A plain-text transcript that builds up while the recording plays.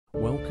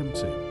Welcome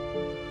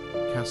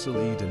to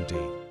Castle Eden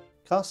Dene.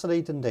 Castle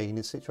Eden Dene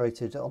is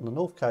situated on the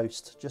north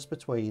coast, just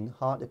between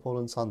Hartlepool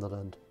and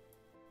Sunderland.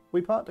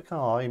 We parked the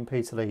car in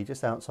Peterlee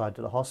just outside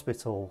of the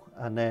hospital,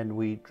 and then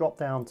we dropped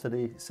down to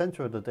the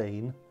centre of the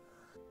Dene.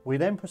 We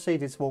then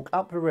proceeded to walk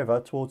up the river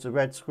towards the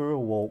Red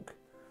Squirrel Walk,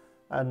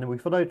 and we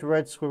followed the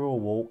Red Squirrel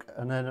Walk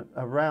and then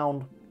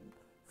around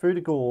through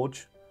the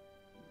gorge,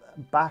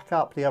 back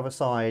up the other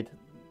side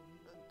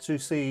to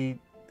see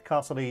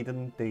Castle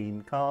Eden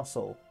Dene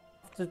Castle.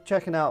 After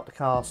checking out the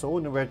castle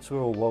and the Red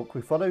Squirrel Walk,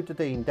 we followed the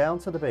Dene down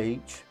to the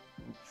beach,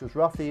 which was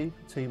roughly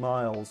 2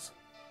 miles.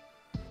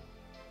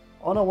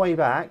 On our way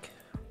back,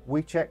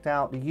 we checked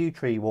out the Yew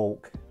Tree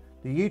Walk.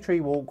 The Yew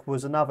Tree Walk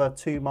was another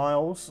 2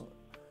 miles,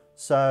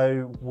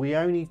 so we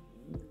only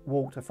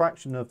walked a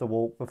fraction of the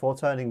walk before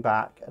turning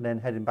back and then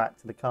heading back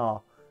to the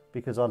car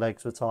because our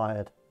legs were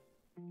tired.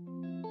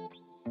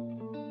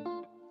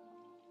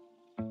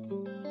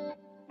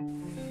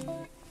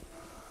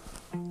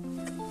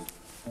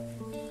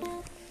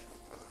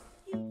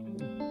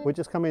 We're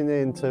just coming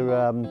into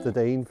the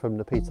Dene from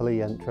the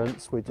Peterlee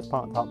entrance. We just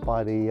parked up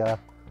by the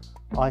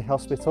eye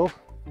hospital,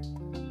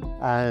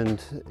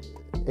 and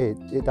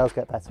it does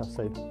get better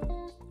soon.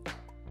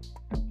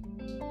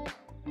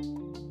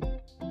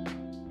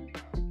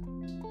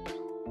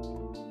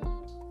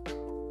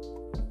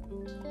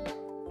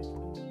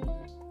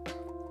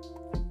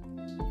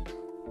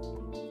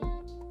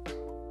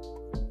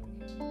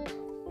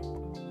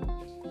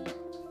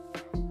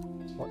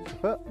 Watch your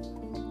foot.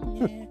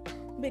 Yeah,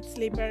 a bit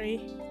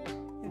slippery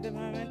at the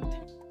moment.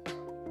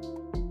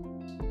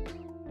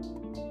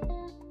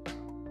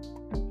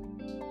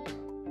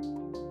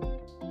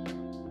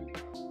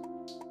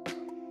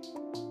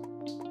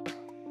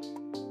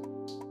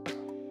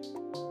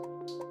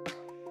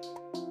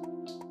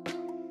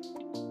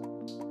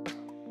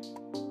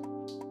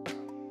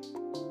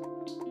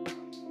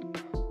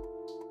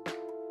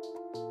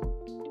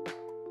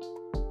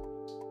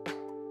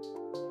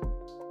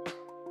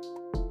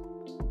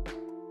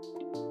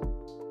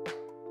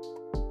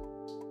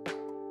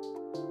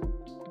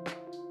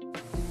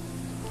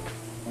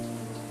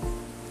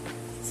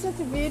 Such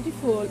a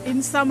beautiful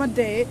in summer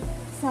day,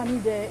 sunny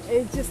day.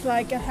 It's just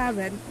like a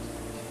heaven.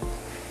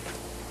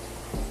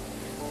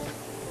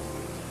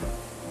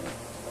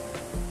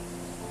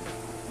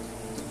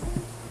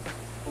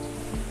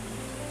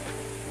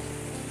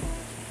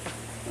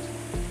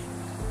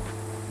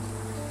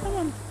 Come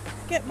on,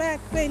 get back,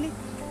 Bailey.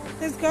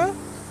 Let's go.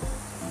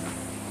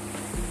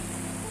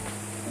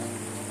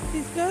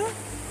 Let's go.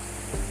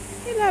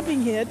 You love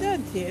being here,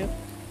 don't you?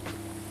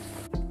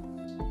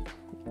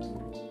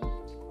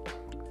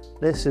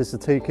 This is the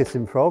two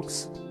kissing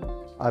frogs,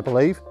 I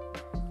believe.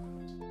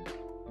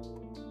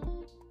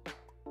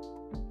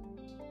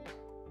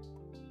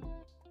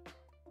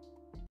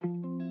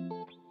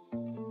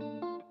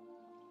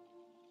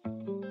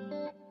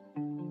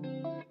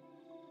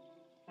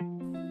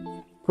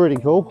 Pretty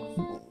cool.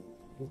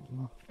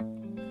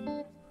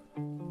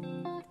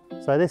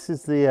 So this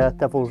is the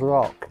Devil's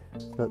Rock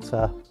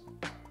that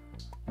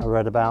I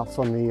read about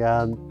on the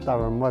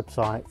Durham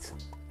website.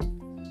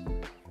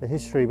 The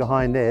history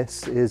behind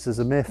this is there's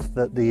a myth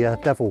that the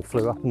devil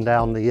flew up and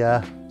down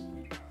the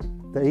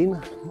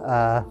Dene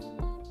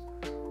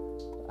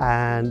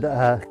and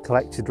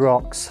collected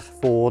rocks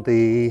for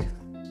the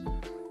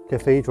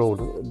cathedral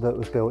that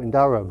was built in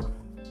Durham.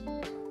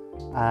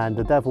 And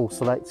the devil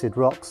selected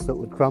rocks that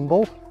would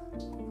crumble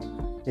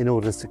in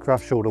order to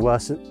crush all the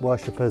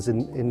worshippers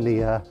in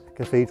the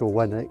cathedral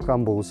when it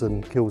crumbles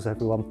and kills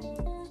everyone.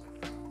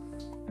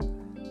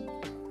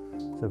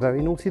 It's a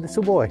very naughty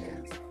little boy.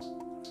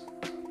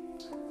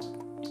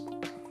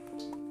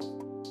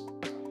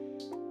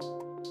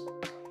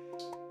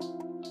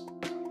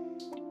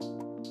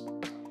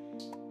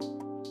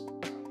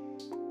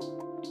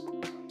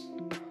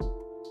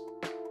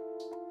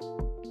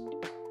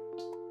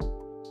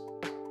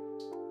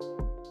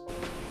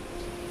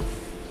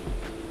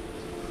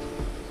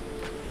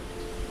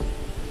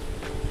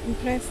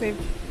 Impressive.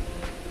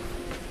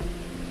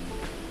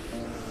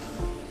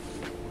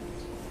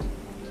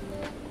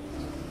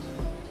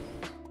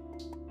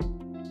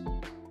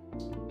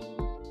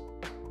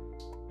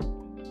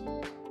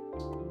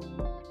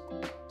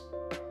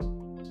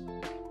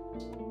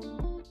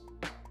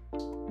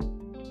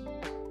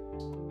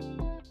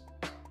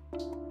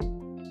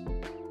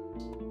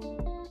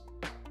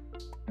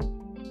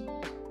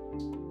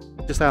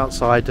 Just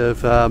outside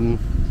of the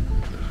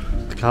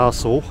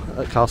castle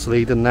at Castle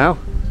Eden now.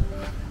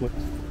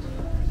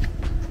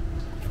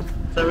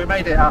 So we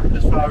made it up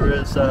as far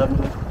as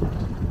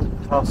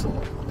Castle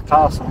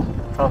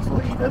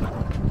Eden.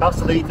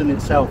 Castle Eden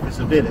itself is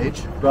a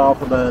village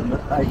rather than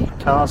a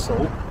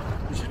castle,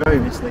 which is very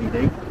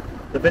misleading.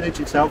 The village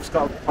itself's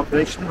got a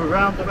population of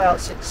around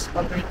about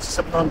 650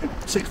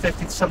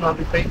 to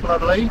 700 people, I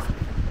believe.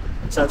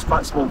 So it's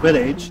quite a small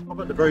village.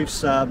 Robert the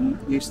Bruce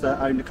used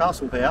to own the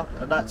castle here,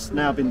 and that's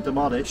now been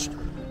demolished.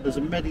 There's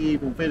a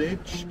medieval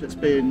village that's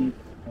been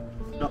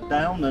knocked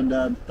down and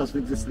doesn't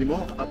exist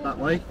anymore up that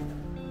way,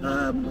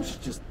 which is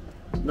just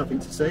nothing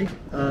to see.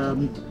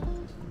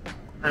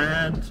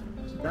 And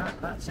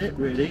that's it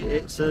really.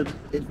 It's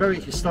very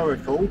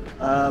historical,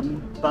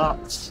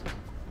 but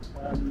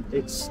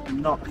it's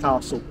not a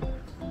castle.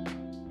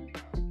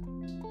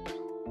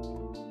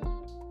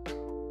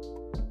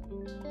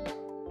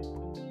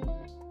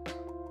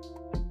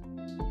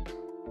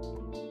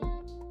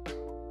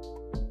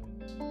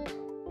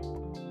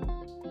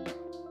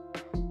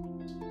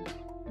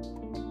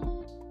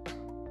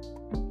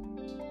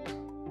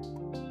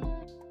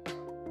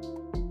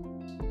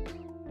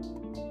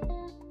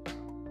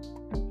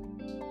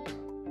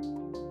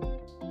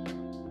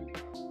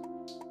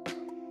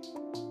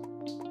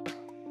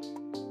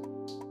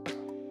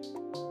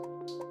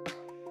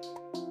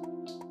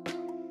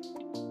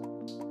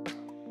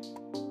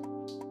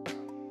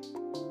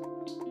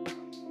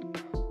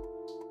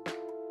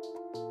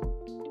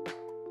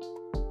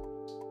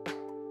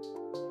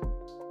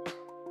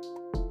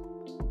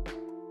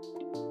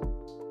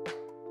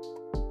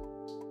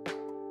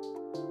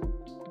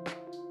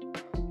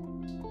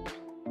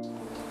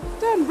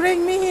 Don't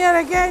bring me here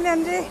again,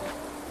 Andy.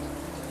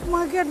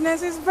 My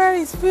goodness, it's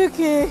very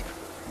spooky.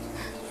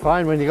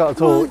 Fine when you got a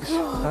torch.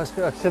 I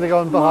should have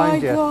gone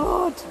behind you. My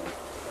God.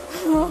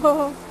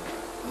 Oh.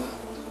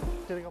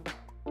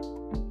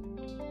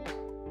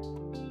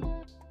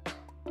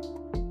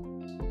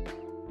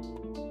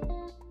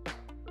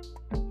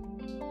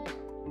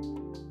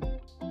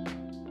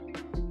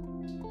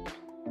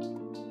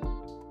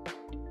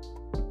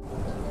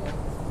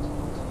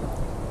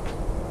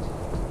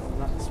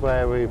 That's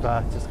where we've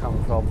just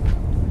come from.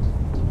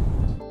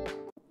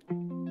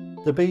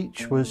 The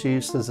beach was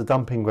used as a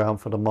dumping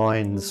ground for the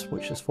mines,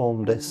 which has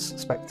formed this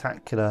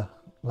spectacular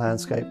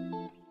landscape.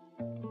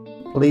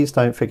 Please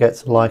don't forget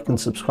to like and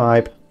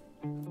subscribe.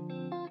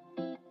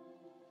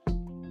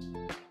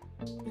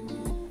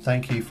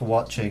 Thank you for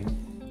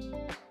watching.